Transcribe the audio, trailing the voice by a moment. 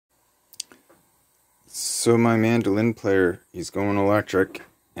So my mandolin player, he's going electric,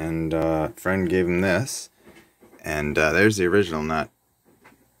 and a friend gave him this, and there's the original nut.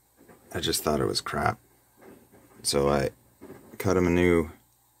 I just thought it was crap, so I cut him a new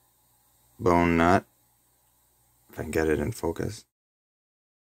bone nut, if I can get it in focus.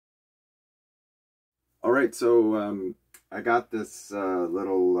 Alright, so I got this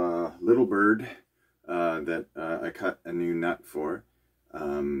little bird that I cut a new nut for.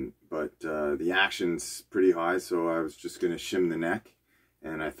 But the action's pretty high, so I was just going to shim the neck,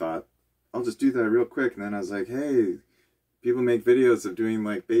 and I thought, I'll just do that real quick. And then I was like, hey, people make videos of doing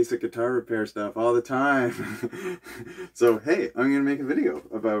like basic guitar repair stuff all the time. So hey, I'm going to make a video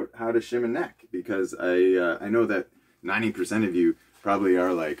about how to shim a neck, because I know that 90% of you probably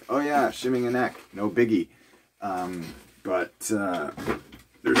are like, oh yeah, shimming a neck, no biggie. But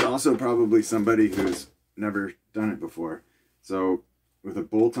there's also probably somebody who's never done it before. So with a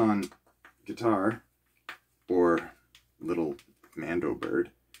bolt-on guitar or little Mando bird,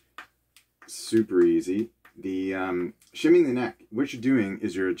 super easy. The shimming the neck, what you're doing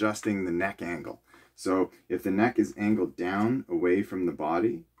is you're adjusting the neck angle. So if the neck is angled down away from the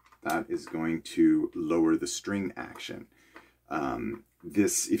body, that is going to lower the string action.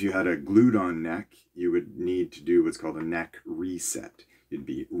 If you had a glued on neck, you would need to do what's called a neck reset. You'd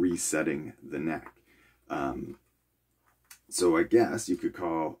be resetting the neck. So I guess you could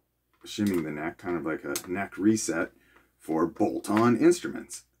call shimming the neck kind of like a neck reset for bolt-on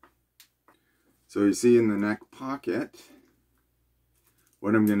instruments. So you see in the neck pocket,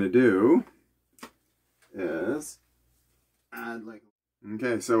 what I'm going to do is add like...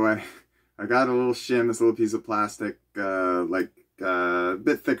 Okay, so I got a little shim, this little piece of plastic, a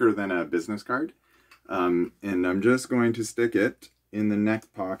bit thicker than a business card. And I'm just going to stick it in the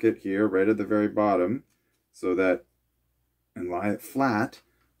neck pocket here, right at the very bottom, so that, and lie it flat,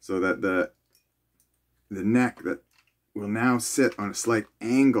 so that the neck that will now sit on a slight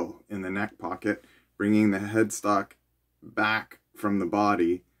angle in the neck pocket, bringing the headstock back from the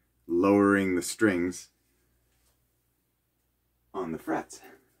body, lowering the strings on the frets,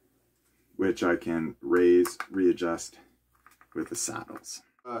 which I can raise, readjust with the saddles.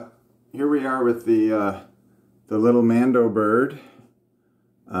 Here we are with the little Mando bird.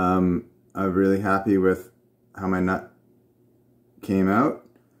 I'm really happy with how my nut came out.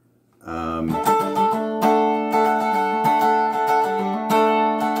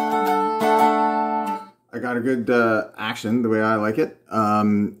 I got a good action the way I like it.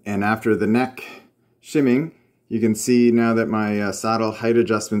 And after the neck shimming, you can see now that my saddle height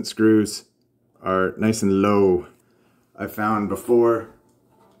adjustment screws are nice and low. I found before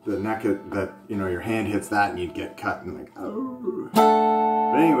the neck that, you know, your hand hits that and you'd get cut and like, oh.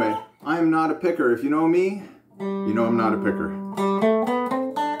 But anyway, I'm not a picker. If you know me, you know I'm not a picker.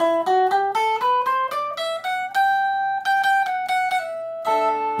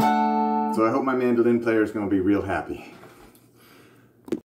 So I hope my mandolin player is going to be real happy.